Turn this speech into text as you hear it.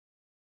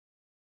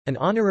An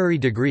honorary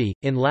degree,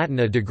 in Latin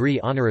a degree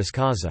honoris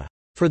causa,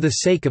 for the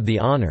sake of the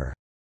honor,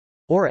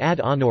 or ad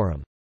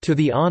honorem, to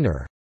the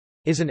honor,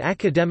 is an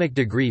academic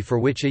degree for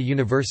which a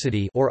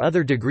university or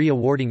other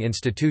degree-awarding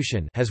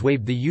institution has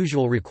waived the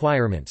usual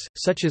requirements,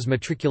 such as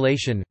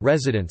matriculation,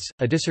 residence,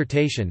 a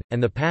dissertation,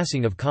 and the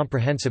passing of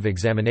comprehensive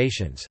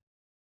examinations.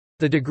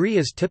 The degree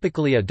is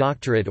typically a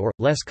doctorate or,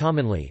 less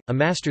commonly, a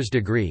master's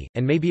degree,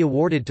 and may be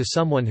awarded to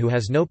someone who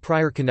has no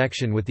prior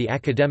connection with the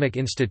academic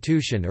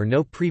institution or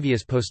no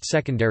previous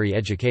post-secondary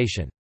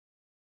education.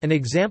 An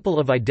example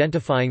of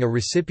identifying a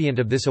recipient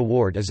of this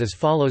award is as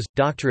follows: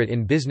 Doctorate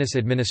in Business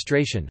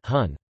Administration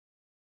 (Hon.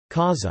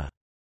 Causa).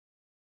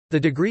 The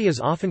degree is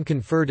often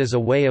conferred as a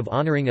way of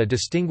honoring a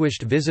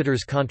distinguished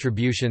visitor's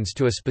contributions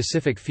to a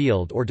specific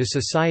field or to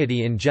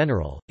society in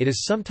general. It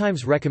is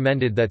sometimes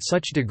recommended that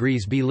such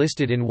degrees be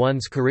listed in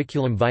one's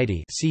curriculum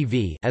vitae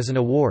 (CV) as an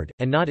award,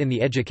 and not in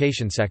the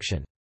education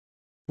section.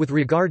 With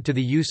regard to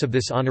the use of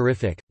this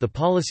honorific, the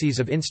policies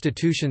of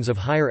institutions of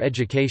higher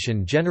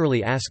education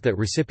generally ask that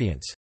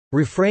recipients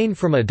refrain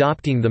from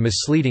adopting the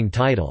misleading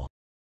title,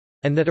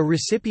 and that a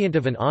recipient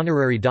of an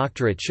honorary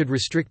doctorate should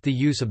restrict the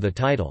use of the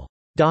title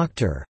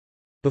doctor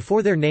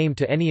before their name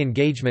to any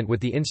engagement with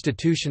the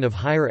institution of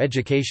higher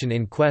education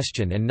in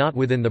question and not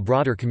within the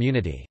broader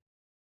community.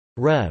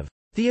 Rev.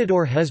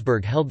 Theodore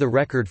Hesburgh held the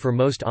record for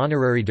most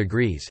honorary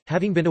degrees,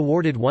 having been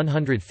awarded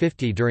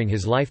 150 during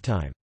his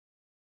lifetime.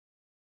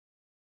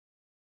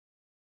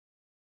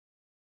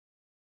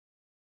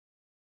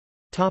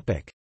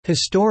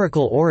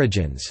 Historical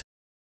origins.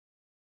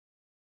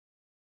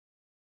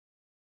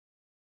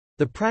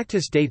 The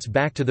practice dates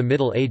back to the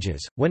Middle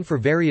Ages, when for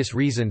various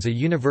reasons a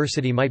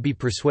university might be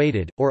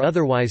persuaded, or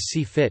otherwise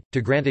see fit,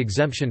 to grant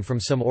exemption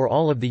from some or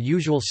all of the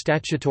usual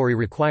statutory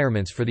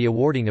requirements for the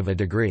awarding of a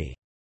degree.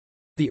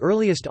 The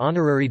earliest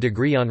honorary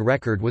degree on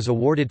record was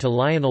awarded to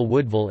Lionel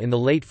Woodville in the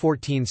late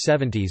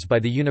 1470s by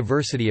the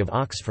University of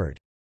Oxford.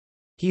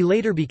 He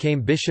later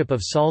became Bishop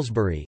of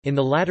Salisbury. In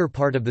the latter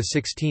part of the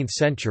 16th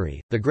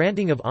century, the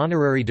granting of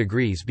honorary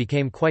degrees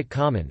became quite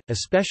common,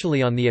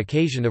 especially on the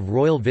occasion of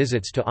royal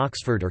visits to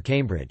Oxford or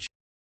Cambridge.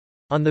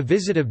 On the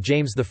visit of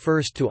James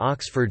I to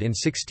Oxford in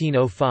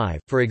 1605,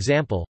 for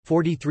example,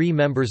 43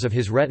 members of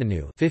his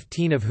retinue,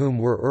 15 of whom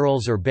were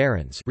earls or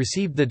barons,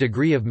 received the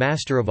degree of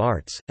Master of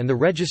Arts, and the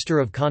Register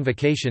of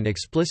Convocation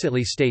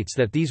explicitly states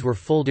that these were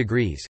full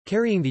degrees,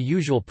 carrying the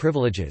usual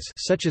privileges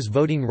such as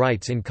voting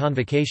rights in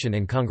convocation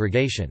and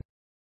congregation.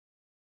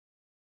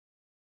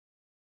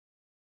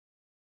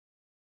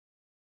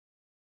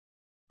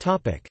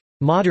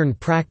 Modern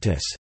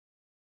practice.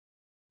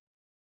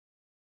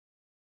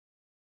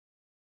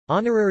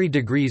 Honorary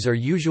degrees are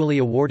usually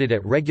awarded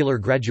at regular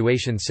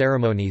graduation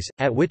ceremonies,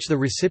 at which the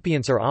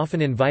recipients are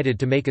often invited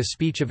to make a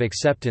speech of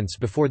acceptance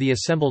before the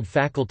assembled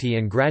faculty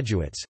and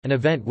graduates, an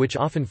event which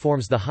often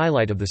forms the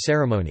highlight of the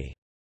ceremony.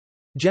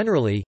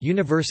 Generally,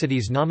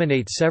 universities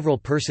nominate several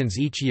persons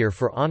each year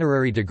for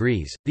honorary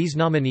degrees. These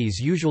nominees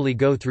usually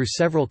go through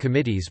several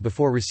committees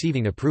before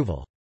receiving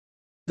approval.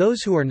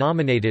 Those who are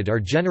nominated are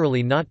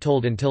generally not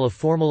told until a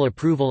formal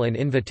approval and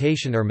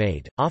invitation are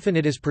made. Often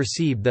it is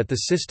perceived that the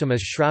system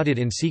is shrouded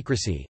in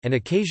secrecy, and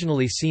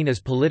occasionally seen as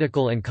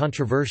political and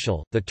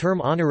controversial. The term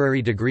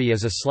honorary degree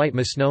is a slight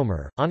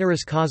misnomer.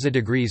 Honoris causa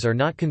degrees are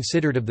not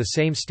considered of the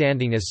same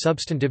standing as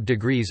substantive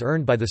degrees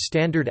earned by the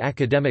standard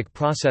academic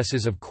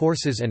processes of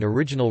courses and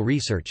original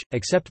research,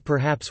 except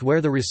perhaps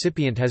where the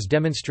recipient has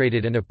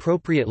demonstrated an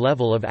appropriate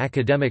level of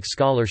academic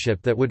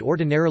scholarship that would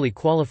ordinarily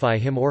qualify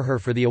him or her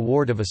for the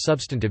award of a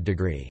substantive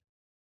degree.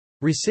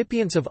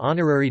 Recipients of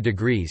honorary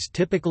degrees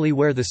typically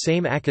wear the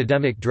same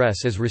academic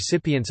dress as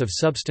recipients of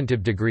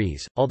substantive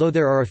degrees, although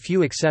there are a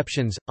few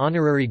exceptions.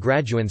 Honorary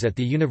graduands at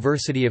the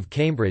University of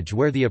Cambridge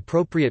wear the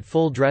appropriate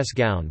full dress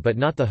gown but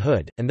not the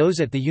hood, and those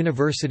at the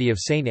University of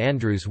St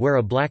Andrews wear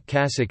a black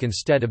cassock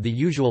instead of the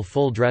usual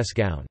full dress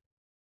gown.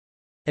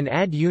 An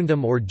ad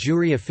eundem or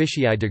jure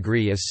officii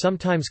degree is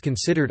sometimes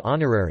considered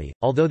honorary,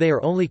 although they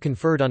are only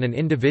conferred on an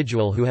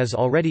individual who has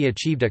already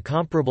achieved a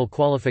comparable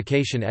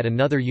qualification at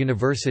another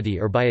university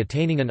or by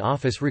attaining an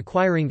office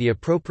requiring the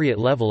appropriate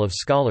level of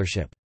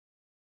scholarship.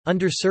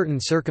 Under certain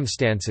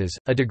circumstances,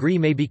 a degree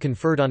may be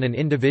conferred on an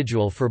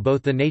individual for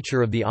both the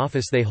nature of the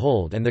office they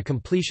hold and the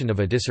completion of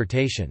a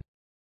dissertation.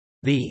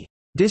 The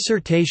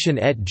dissertation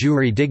et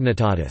jure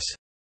dignitatis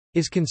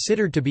is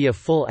considered to be a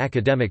full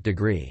academic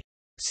degree.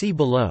 See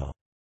below.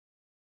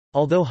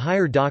 Although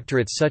higher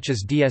doctorates such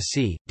as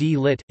DSc,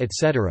 D.Lit.,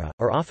 etc.,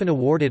 are often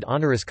awarded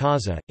honoris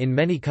causa, in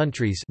many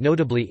countries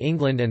notably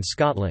England and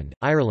Scotland,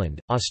 Ireland,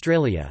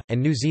 Australia,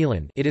 and New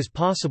Zealand it is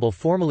possible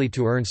formally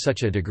to earn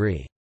such a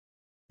degree.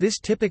 This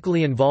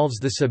typically involves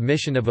the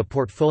submission of a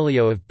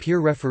portfolio of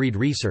peer-refereed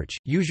research,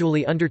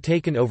 usually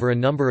undertaken over a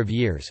number of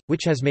years,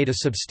 which has made a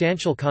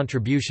substantial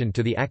contribution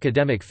to the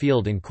academic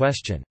field in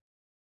question.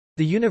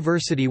 The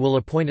university will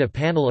appoint a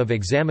panel of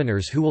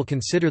examiners who will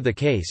consider the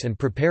case and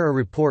prepare a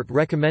report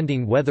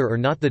recommending whether or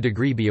not the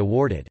degree be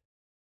awarded.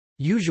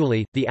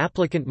 Usually, the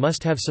applicant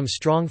must have some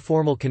strong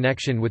formal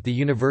connection with the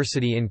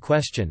university in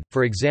question,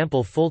 for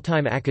example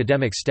full-time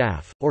academic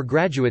staff, or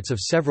graduates of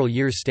several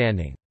years'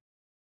 standing.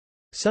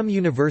 Some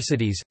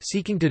universities,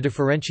 seeking to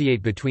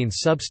differentiate between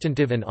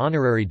substantive and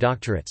honorary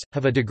doctorates,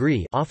 have a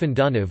degree, often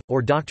Dunniv,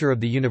 or Doctor of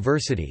the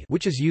University,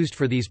 which is used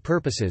for these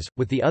purposes,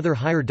 with the other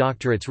higher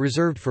doctorates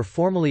reserved for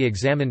formally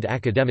examined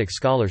academic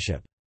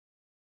scholarship.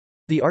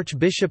 The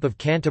Archbishop of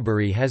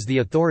Canterbury has the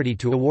authority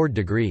to award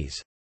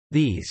degrees.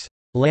 These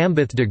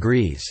Lambeth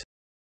degrees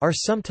are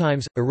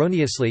sometimes,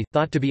 erroneously,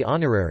 thought to be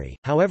honorary,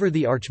 however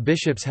the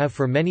archbishops have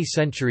for many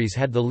centuries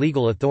had the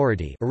legal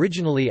authority,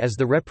 originally as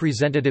the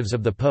representatives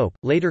of the Pope,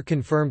 later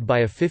confirmed by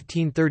a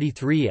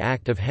 1533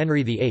 Act of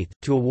Henry VIII,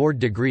 to award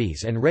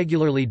degrees and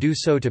regularly do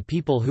so to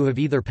people who have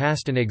either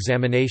passed an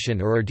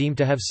examination or are deemed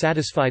to have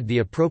satisfied the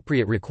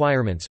appropriate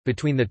requirements.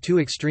 Between the two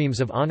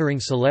extremes of honoring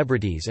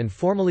celebrities and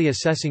formally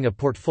assessing a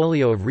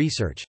portfolio of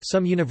research,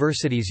 some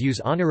universities use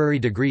honorary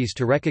degrees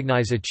to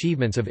recognize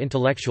achievements of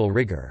intellectual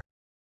rigor.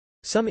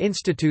 Some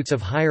institutes of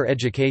higher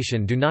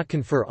education do not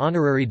confer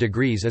honorary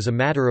degrees as a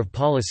matter of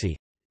policy.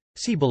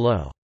 See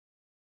below.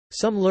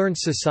 Some learned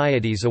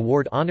societies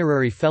award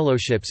honorary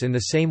fellowships in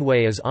the same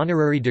way as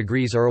honorary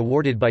degrees are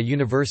awarded by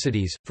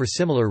universities, for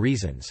similar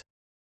reasons.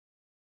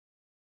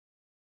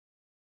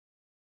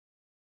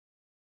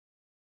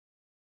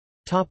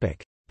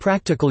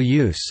 Practical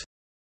use.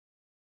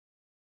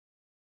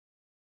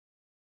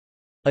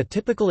 A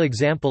typical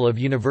example of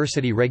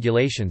university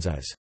regulations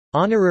is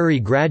honorary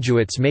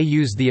graduates may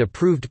use the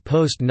approved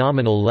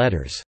post-nominal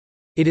letters.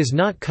 It is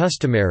not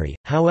customary,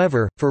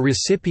 however, for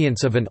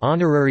recipients of an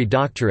honorary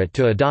doctorate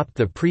to adopt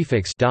the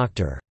prefix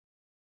 «doctor».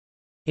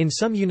 In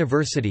some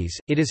universities,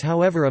 it is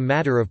however a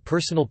matter of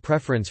personal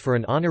preference for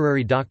an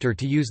honorary doctor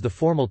to use the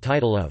formal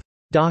title of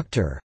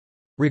 «doctor»,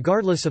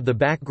 regardless of the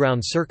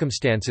background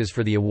circumstances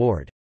for the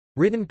award.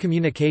 Written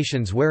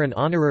communications where an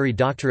honorary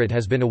doctorate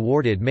has been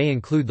awarded may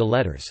include the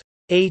letters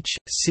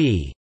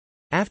H.C.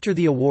 after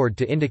the award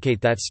to indicate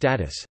that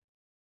status.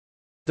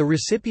 The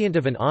recipient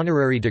of an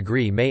honorary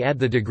degree may add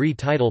the degree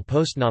title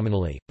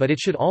postnominally, but it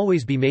should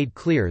always be made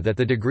clear that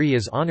the degree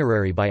is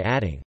honorary by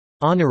adding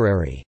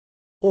 «honorary»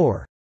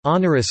 or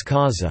 «honoris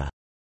causa»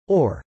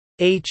 or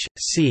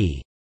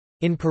 «H.C.»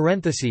 in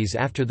parentheses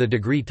after the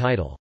degree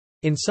title.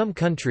 In some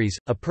countries,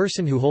 a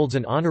person who holds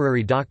an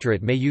honorary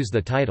doctorate may use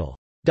the title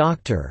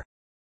 «doctor»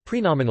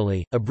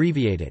 prenominally,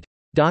 abbreviated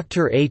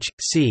 «Dr.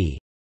 H.C.»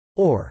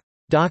 or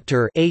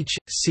Dr.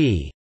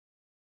 H.C.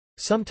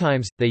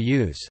 Sometimes, they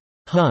use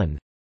Hon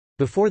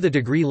before the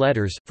degree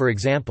letters, for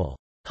example,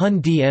 Hon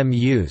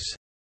DMUs.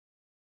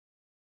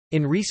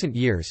 In recent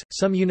years,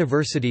 some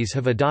universities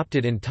have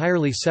adopted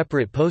entirely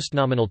separate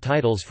postnominal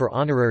titles for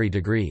honorary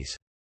degrees.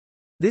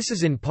 This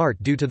is in part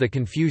due to the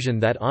confusion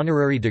that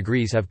honorary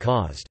degrees have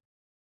caused.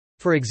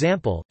 For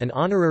example, an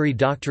honorary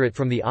doctorate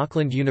from the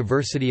Auckland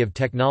University of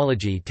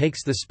Technology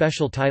takes the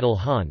special title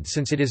Hon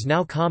since it is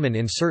now common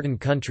in certain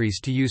countries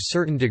to use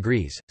certain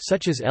degrees,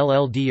 such as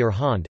LLD or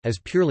Hond, as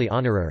purely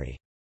honorary.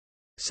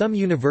 Some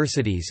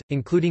universities,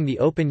 including the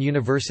Open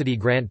University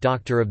grant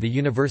Doctor of the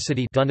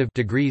University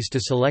degrees to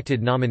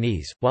selected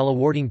nominees, while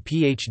awarding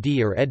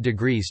PhD or ed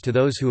degrees to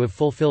those who have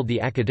fulfilled the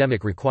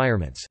academic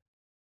requirements.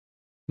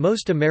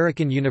 Most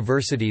American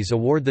universities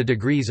award the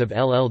degrees of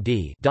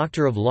LL.D.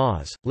 Doctor of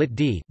Laws,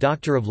 Lit.D.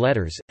 Doctor of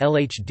Letters,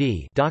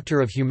 LH.D.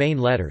 Doctor of Humane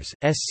Letters,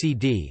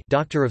 SC.D.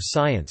 Doctor of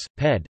Science,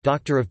 Ped.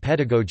 Doctor of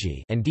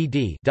Pedagogy, and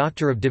D.D.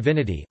 Doctor of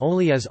Divinity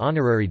only as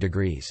honorary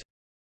degrees.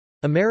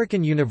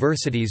 American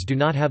universities do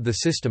not have the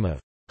system of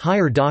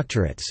higher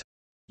doctorates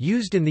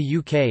used in the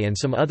UK and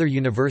some other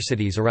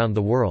universities around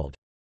the world.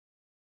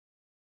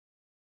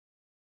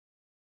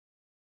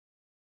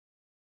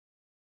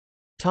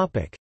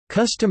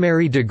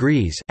 Customary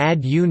degrees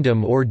ad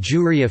eundem or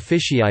jure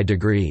officii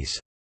degrees.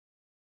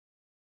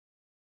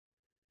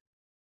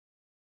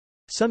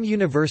 Some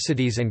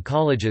universities and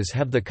colleges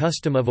have the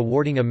custom of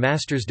awarding a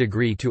master's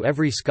degree to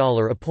every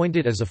scholar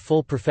appointed as a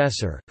full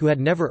professor, who had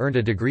never earned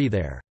a degree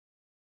there.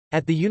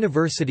 At the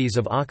universities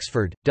of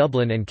Oxford,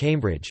 Dublin and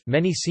Cambridge,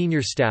 many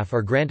senior staff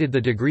are granted the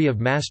degree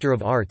of Master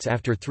of Arts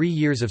after 3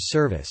 years of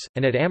service,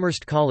 and at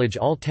Amherst College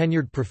all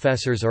tenured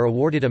professors are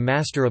awarded a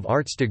Master of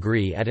Arts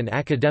degree at an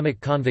academic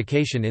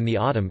convocation in the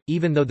autumn,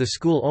 even though the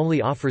school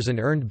only offers an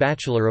earned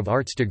Bachelor of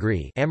Arts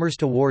degree.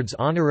 Amherst awards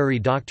honorary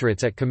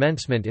doctorates at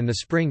commencement in the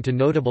spring to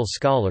notable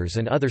scholars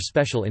and other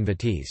special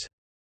invitees.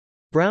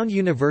 Brown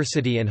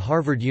University and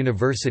Harvard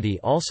University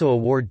also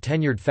award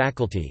tenured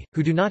faculty,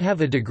 who do not have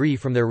a degree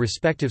from their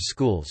respective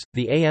schools,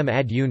 the AM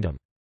ad eundem.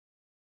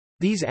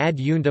 These ad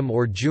eundem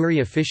or jure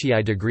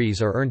officii degrees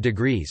are earned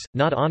degrees,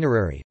 not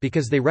honorary,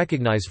 because they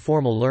recognize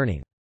formal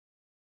learning.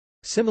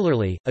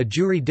 Similarly, a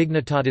jure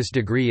dignitatis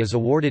degree is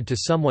awarded to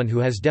someone who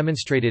has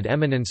demonstrated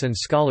eminence and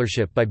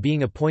scholarship by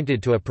being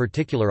appointed to a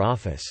particular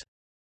office.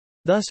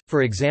 Thus,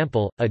 for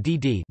example, a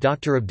D.D.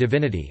 Doctor of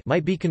Divinity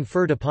might be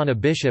conferred upon a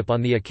bishop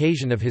on the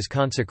occasion of his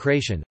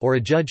consecration, or a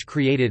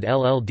judge-created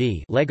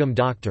LL.D. Legum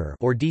Doctor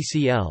or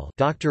D.C.L.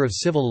 Doctor of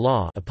Civil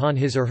Law upon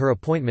his or her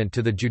appointment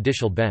to the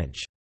judicial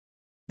bench.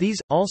 These,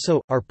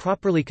 also, are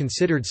properly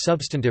considered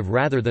substantive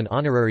rather than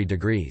honorary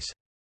degrees.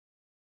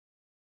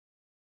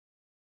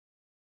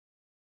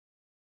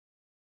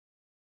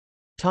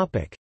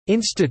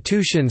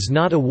 Institutions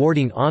not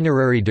awarding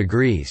honorary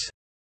degrees.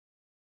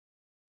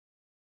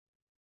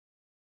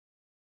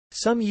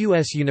 Some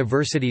U.S.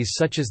 universities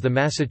such as the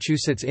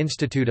Massachusetts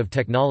Institute of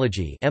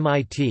Technology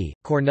 (MIT),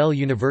 Cornell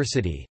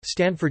University,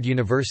 Stanford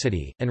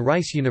University, and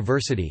Rice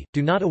University,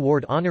 do not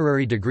award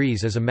honorary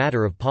degrees as a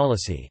matter of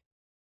policy.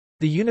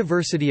 The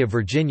University of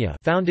Virginia,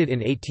 founded in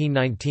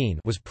 1819,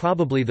 was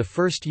probably the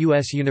first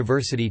U.S.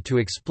 university to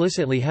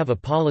explicitly have a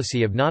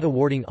policy of not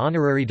awarding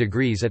honorary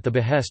degrees at the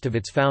behest of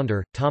its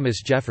founder,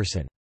 Thomas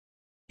Jefferson.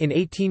 In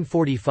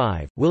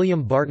 1845,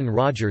 William Barton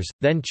Rogers,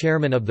 then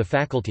chairman of the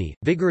faculty,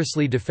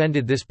 vigorously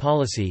defended this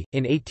policy.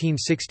 In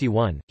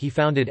 1861, he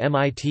founded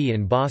MIT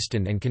in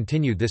Boston and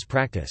continued this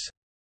practice.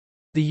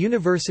 The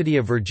University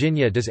of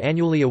Virginia does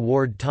annually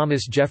award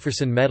Thomas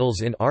Jefferson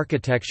medals in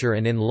architecture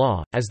and in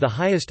law, as the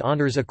highest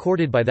honors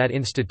accorded by that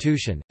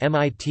institution.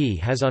 MIT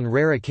has on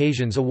rare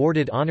occasions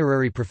awarded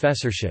honorary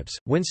professorships.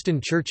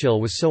 Winston Churchill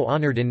was so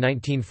honored in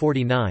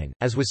 1949,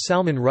 as was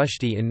Salman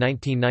Rushdie in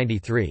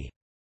 1993.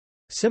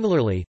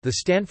 Similarly, the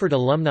Stanford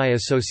Alumni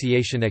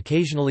Association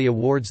occasionally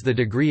awards the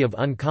degree of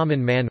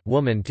uncommon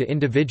man/woman to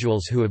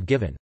individuals who have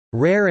given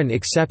rare and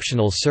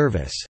exceptional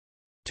service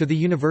to the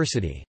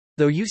university.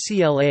 Though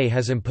UCLA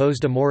has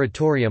imposed a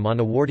moratorium on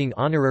awarding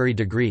honorary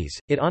degrees,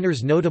 it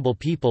honors notable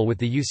people with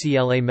the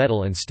UCLA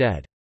Medal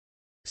instead.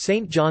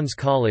 St. John's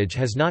College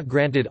has not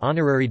granted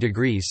honorary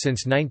degrees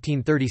since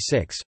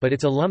 1936, but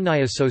its Alumni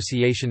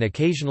Association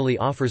occasionally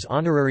offers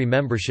honorary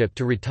membership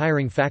to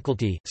retiring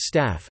faculty,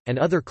 staff, and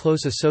other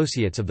close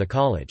associates of the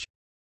college.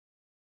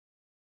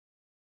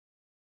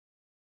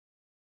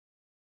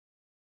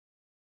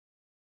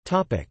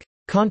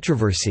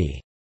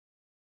 Controversy.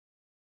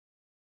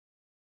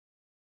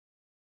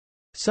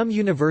 Some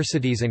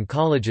universities and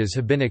colleges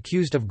have been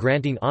accused of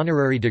granting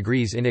honorary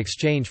degrees in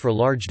exchange for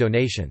large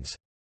donations.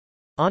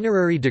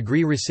 Honorary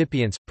degree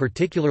recipients,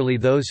 particularly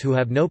those who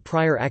have no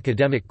prior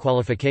academic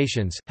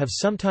qualifications, have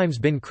sometimes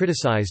been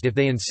criticized if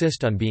they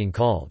insist on being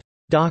called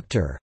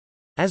doctor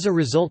as a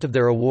result of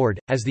their award,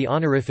 as the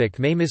honorific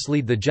may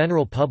mislead the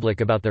general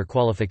public about their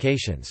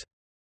qualifications.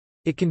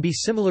 It can be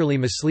similarly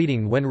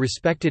misleading when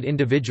respected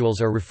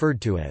individuals are referred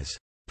to as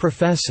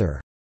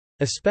professor.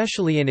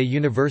 Especially in a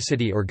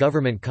university or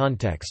government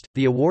context,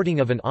 the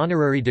awarding of an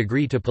honorary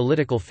degree to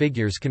political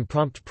figures can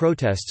prompt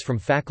protests from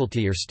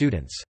faculty or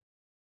students.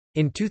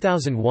 In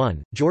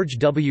 2001, George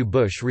W.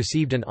 Bush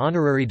received an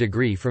honorary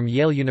degree from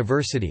Yale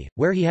University,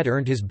 where he had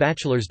earned his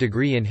bachelor's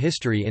degree in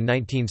history in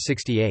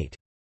 1968.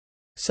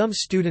 Some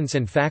students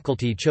and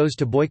faculty chose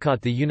to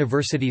boycott the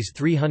university's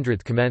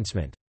 300th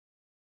commencement.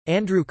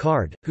 Andrew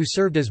Card, who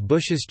served as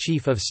Bush's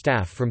chief of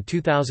staff from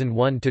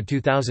 2001 to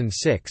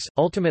 2006,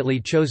 ultimately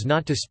chose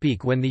not to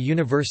speak when the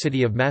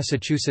University of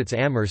Massachusetts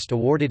Amherst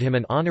awarded him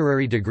an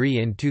honorary degree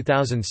in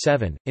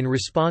 2007, in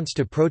response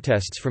to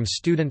protests from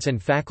students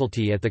and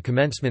faculty at the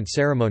commencement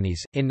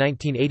ceremonies. In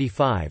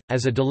 1985,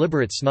 as a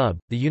deliberate snub,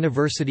 the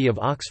University of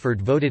Oxford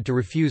voted to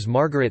refuse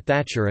Margaret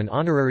Thatcher an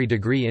honorary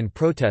degree in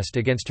protest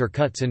against her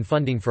cuts in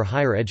funding for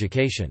higher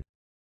education.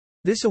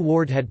 This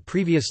award had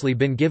previously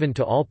been given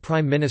to all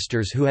prime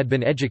ministers who had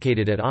been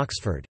educated at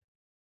Oxford.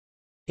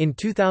 In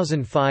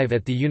 2005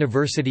 at the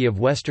University of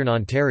Western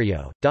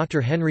Ontario,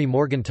 Dr. Henry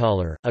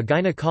Morgentaler, a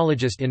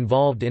gynecologist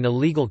involved in a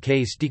legal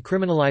case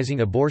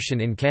decriminalizing abortion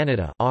in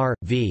Canada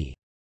R.V.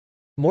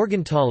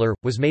 Morgentaler,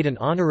 was made an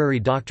honorary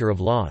Doctor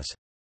of Laws.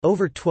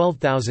 Over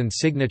 12,000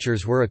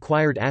 signatures were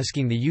acquired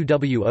asking the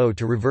UWO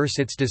to reverse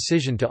its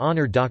decision to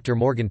honor Dr.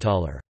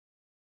 Morgentaler.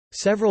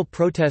 Several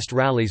protest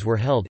rallies were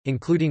held,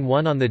 including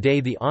one on the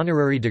day the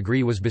honorary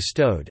degree was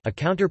bestowed. A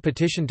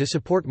counter-petition to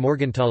support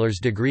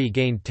Morgentaler's degree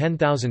gained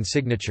 10,000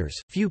 signatures.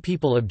 Few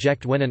people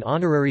object when an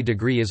honorary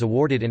degree is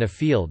awarded in a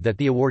field that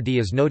the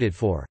awardee is noted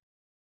for.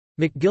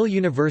 McGill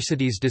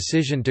University's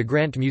decision to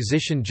grant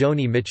musician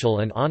Joni Mitchell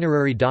an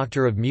honorary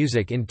Doctor of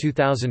Music in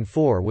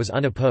 2004 was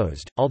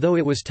unopposed, although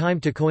it was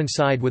timed to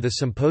coincide with a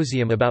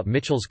symposium about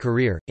Mitchell's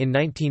career. In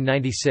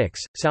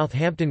 1996,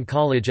 Southampton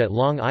College at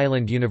Long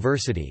Island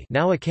University,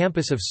 now a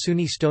campus of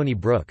SUNY Stony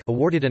Brook,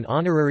 awarded an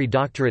honorary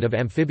doctorate of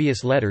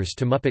amphibious letters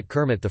to Muppet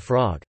Kermit the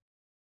Frog.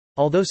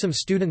 Although some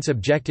students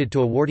objected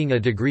to awarding a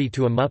degree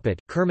to a Muppet,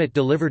 Kermit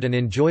delivered an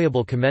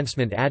enjoyable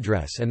commencement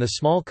address and the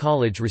small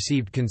college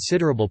received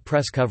considerable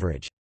press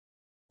coverage.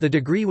 The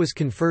degree was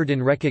conferred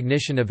in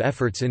recognition of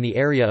efforts in the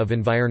area of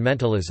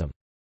environmentalism.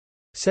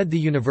 Said the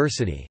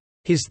university,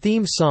 "His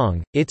theme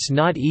song, It's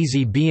Not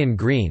Easy Bein'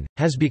 Green,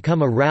 has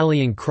become a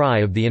rallying cry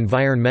of the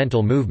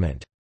environmental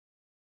movement.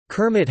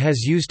 Kermit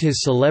has used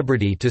his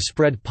celebrity to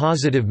spread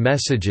positive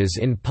messages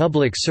in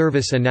public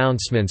service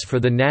announcements for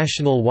the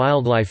National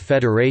Wildlife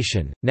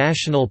Federation,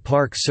 National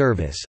Park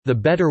Service, the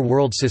Better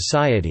World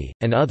Society,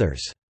 and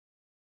others."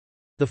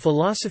 The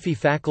philosophy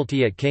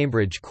faculty at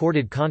Cambridge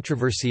courted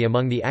controversy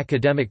among the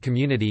academic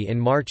community in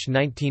March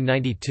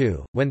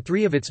 1992, when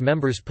 3 of its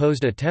members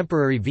posed a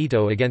temporary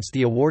veto against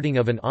the awarding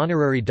of an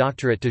honorary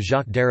doctorate to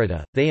Jacques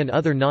Derrida. They and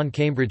other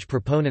non-Cambridge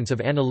proponents of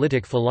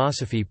analytic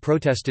philosophy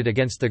protested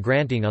against the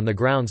granting on the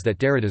grounds that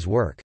Derrida's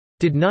work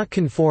did not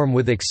conform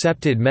with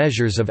accepted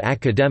measures of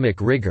academic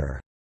rigor.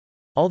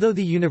 Although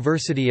the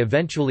university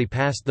eventually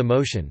passed the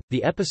motion,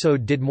 the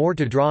episode did more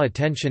to draw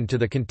attention to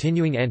the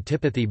continuing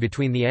antipathy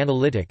between the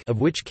analytic, of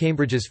which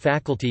Cambridge's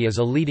faculty is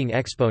a leading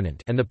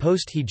exponent, and the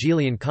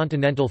post-Hegelian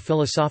continental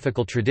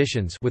philosophical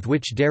traditions with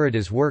which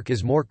Derrida's work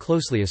is more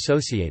closely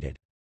associated.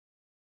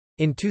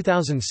 In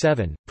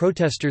 2007,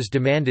 protesters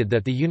demanded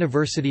that the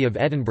University of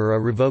Edinburgh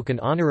revoke an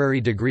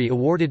honorary degree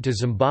awarded to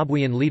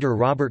Zimbabwean leader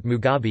Robert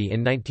Mugabe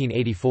in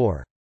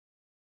 1984.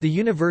 The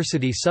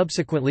university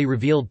subsequently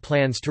revealed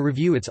plans to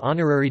review its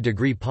honorary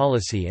degree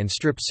policy and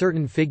strip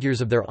certain figures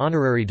of their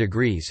honorary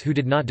degrees who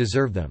did not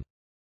deserve them.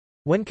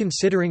 When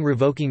considering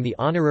revoking the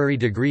honorary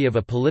degree of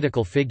a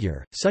political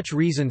figure, such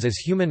reasons as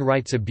human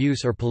rights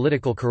abuse or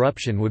political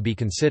corruption would be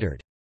considered.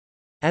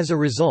 As a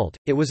result,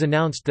 it was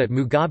announced that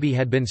Mugabe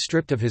had been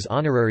stripped of his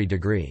honorary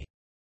degree.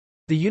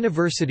 The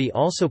university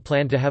also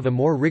planned to have a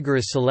more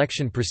rigorous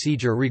selection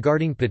procedure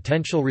regarding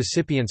potential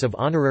recipients of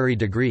honorary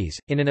degrees,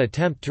 in an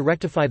attempt to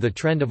rectify the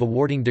trend of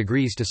awarding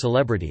degrees to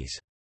celebrities.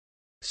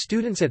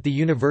 Students at the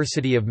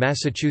University of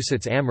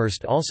Massachusetts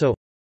Amherst also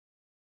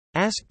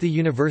asked the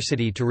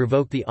university to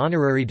revoke the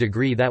honorary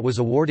degree that was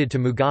awarded to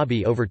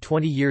Mugabe over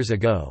 20 years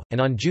ago,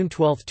 and on June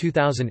 12,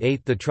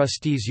 2008 the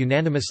trustees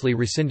unanimously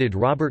rescinded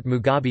Robert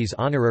Mugabe's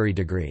honorary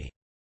degree.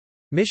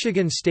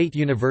 Michigan State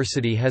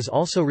University has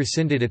also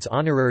rescinded its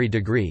honorary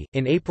degree.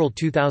 In April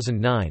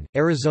 2009,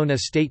 Arizona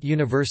State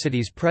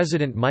University's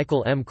President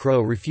Michael M.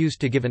 Crow refused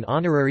to give an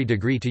honorary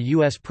degree to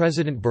U.S.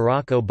 President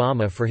Barack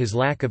Obama for his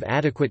lack of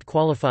adequate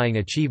qualifying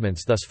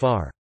achievements thus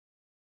far.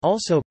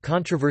 Also,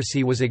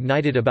 controversy was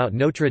ignited about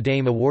Notre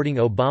Dame awarding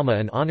Obama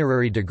an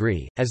honorary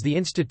degree, as the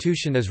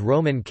institution is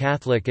Roman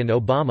Catholic and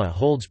Obama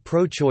holds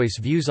pro-choice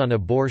views on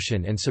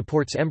abortion and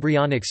supports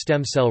embryonic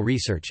stem cell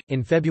research.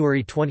 In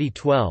February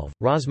 2012,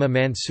 Rasma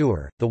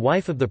Mansour, the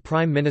wife of the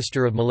Prime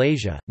Minister of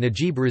Malaysia,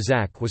 Najib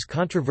Razak, was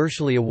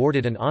controversially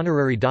awarded an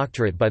honorary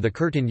doctorate by the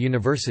Curtin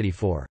University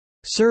for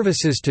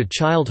services to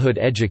childhood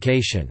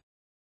education.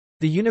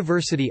 The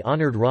university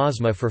honored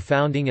Rasma for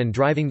founding and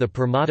driving the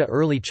Permata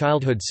Early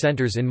Childhood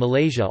Centers in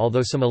Malaysia,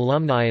 although some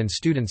alumni and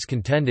students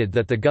contended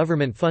that the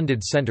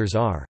government-funded centers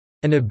are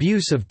an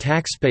abuse of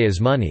taxpayers'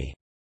 money.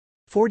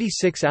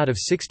 46 out of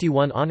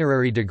 61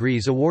 honorary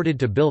degrees awarded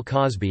to Bill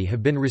Cosby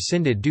have been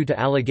rescinded due to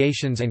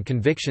allegations and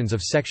convictions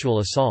of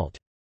sexual assault.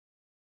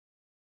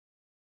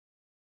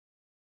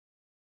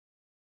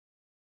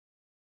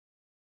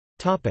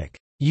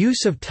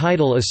 Use of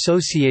title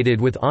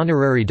associated with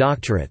honorary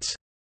doctorates.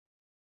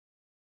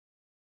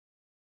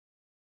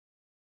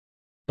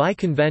 By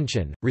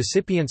convention,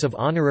 recipients of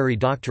honorary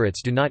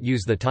doctorates do not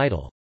use the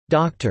title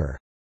 «doctor»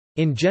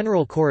 in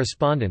general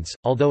correspondence,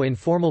 although in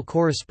formal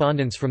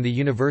correspondence from the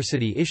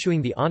university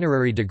issuing the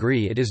honorary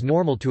degree it is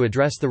normal to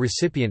address the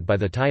recipient by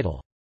the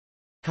title.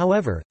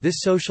 However, this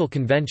social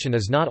convention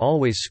is not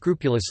always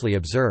scrupulously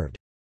observed.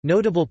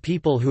 Notable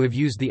people who have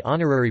used the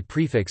honorary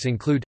prefix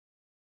include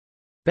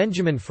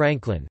Benjamin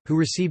Franklin, who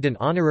received an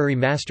honorary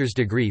master's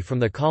degree from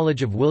the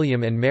College of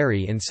William and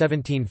Mary in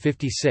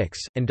 1756,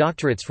 and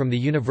doctorates from the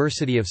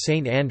University of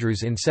St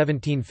Andrews in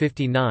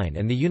 1759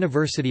 and the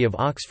University of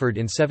Oxford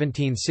in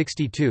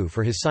 1762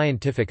 for his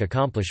scientific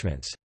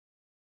accomplishments.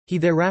 He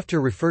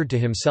thereafter referred to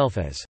himself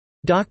as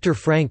Dr.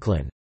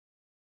 Franklin.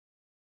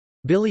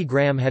 Billy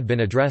Graham had been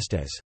addressed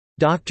as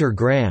Dr.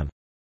 Graham,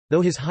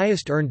 though his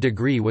highest earned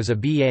degree was a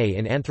B.A.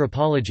 in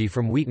anthropology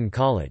from Wheaton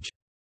College.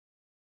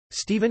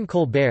 Stephen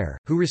Colbert,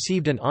 who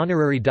received an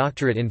honorary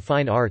doctorate in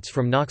fine arts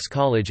from Knox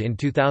College in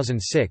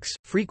 2006,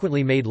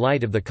 frequently made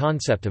light of the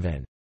concept of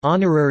an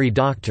honorary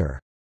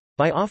doctor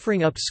by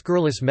offering up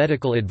scurrilous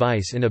medical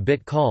advice in a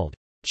bit called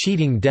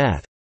Cheating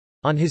Death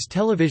on his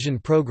television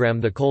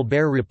program The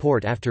Colbert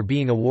Report after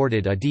being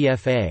awarded a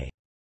DFA.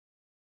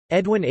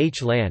 Edwin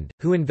H. Land,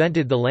 who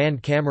invented the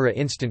Land Camera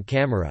instant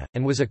camera,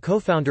 and was a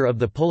co-founder of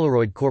the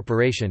Polaroid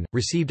Corporation,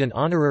 received an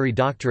honorary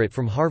doctorate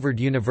from Harvard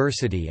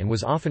University and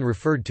was often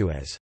referred to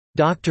as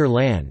Dr.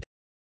 Land,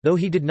 though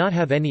he did not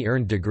have any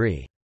earned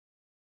degree.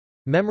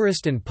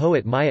 Memorist and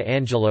poet Maya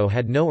Angelou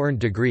had no earned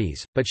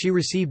degrees, but she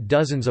received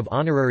dozens of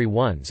honorary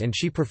ones and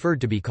she preferred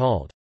to be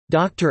called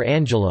Dr.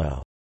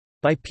 Angelou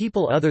by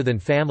people other than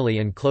family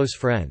and close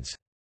friends.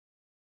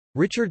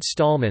 Richard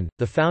Stallman,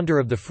 the founder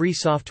of the Free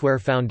Software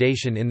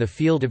Foundation in the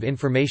field of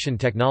information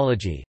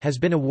technology, has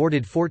been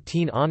awarded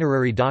 14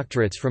 honorary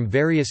doctorates from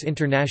various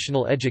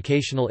international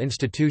educational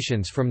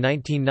institutions from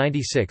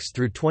 1996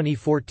 through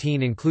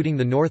 2014, including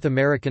the North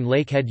American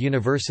Lakehead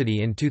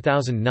University in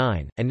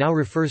 2009, and now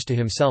refers to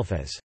himself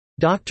as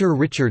Dr.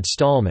 Richard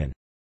Stallman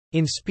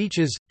in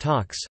speeches,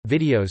 talks,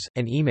 videos,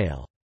 and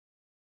email.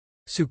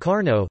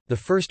 Sukarno, the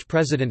first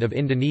president of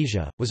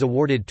Indonesia, was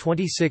awarded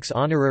 26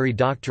 honorary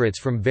doctorates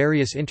from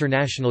various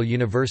international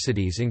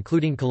universities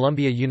including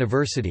Columbia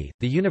University,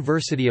 the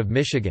University of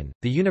Michigan,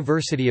 the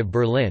University of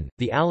Berlin,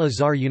 the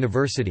Al-Azhar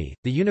University,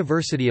 the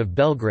University of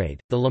Belgrade,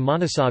 the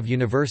Lomonosov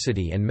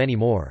University and many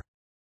more.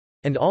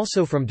 And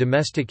also from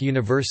domestic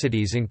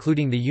universities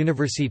including the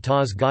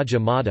Universitas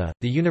Gadjah Mada,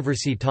 the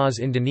Universitas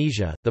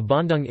Indonesia, the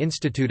Bandung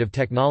Institute of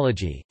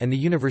Technology, and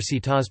the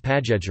Universitas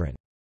Padjadjaran.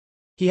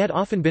 He had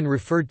often been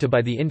referred to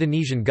by the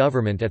Indonesian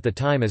government at the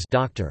time as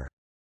Dr.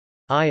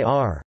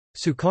 Ir.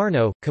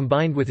 Sukarno,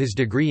 combined with his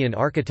degree in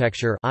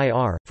architecture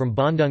IR, from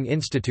Bandung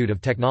Institute of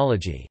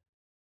Technology.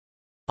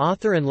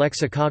 Author and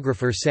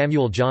lexicographer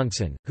Samuel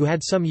Johnson, who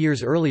had some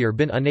years earlier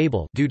been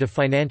unable due to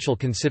financial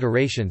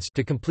considerations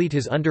to complete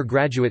his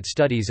undergraduate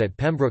studies at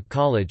Pembroke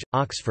College,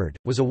 Oxford,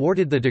 was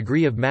awarded the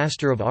degree of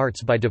Master of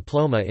Arts by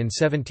diploma in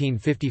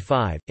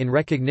 1755, in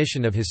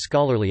recognition of his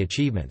scholarly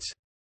achievements.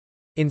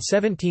 In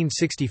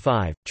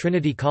 1765,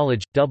 Trinity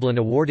College, Dublin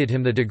awarded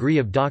him the degree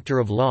of Doctor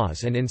of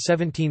Laws and in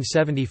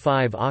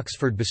 1775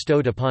 Oxford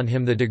bestowed upon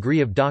him the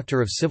degree of Doctor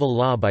of Civil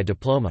Law by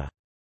diploma.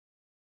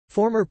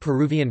 Former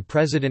Peruvian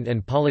president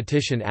and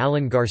politician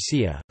Alan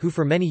Garcia, who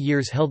for many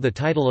years held the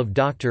title of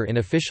doctor in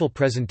official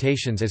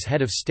presentations as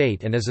head of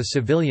state and as a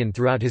civilian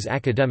throughout his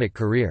academic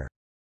career.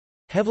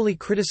 Heavily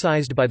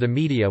criticized by the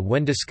media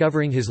when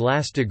discovering his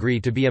last degree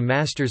to be a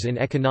master's in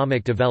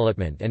economic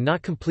development and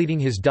not completing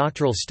his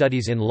doctoral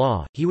studies in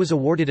law, he was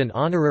awarded an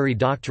honorary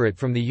doctorate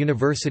from the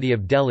University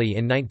of Delhi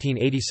in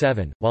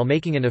 1987, while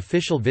making an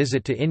official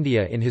visit to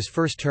India in his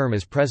first term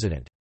as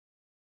president.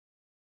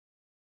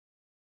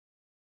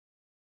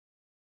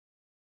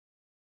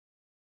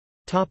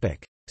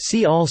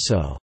 See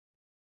also: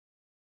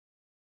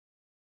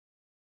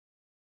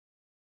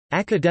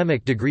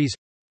 Academic degrees,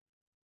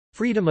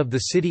 Freedom of the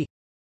city,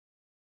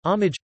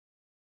 Homage,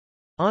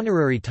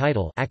 Honorary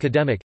title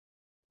academic,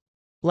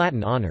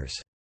 Latin honors.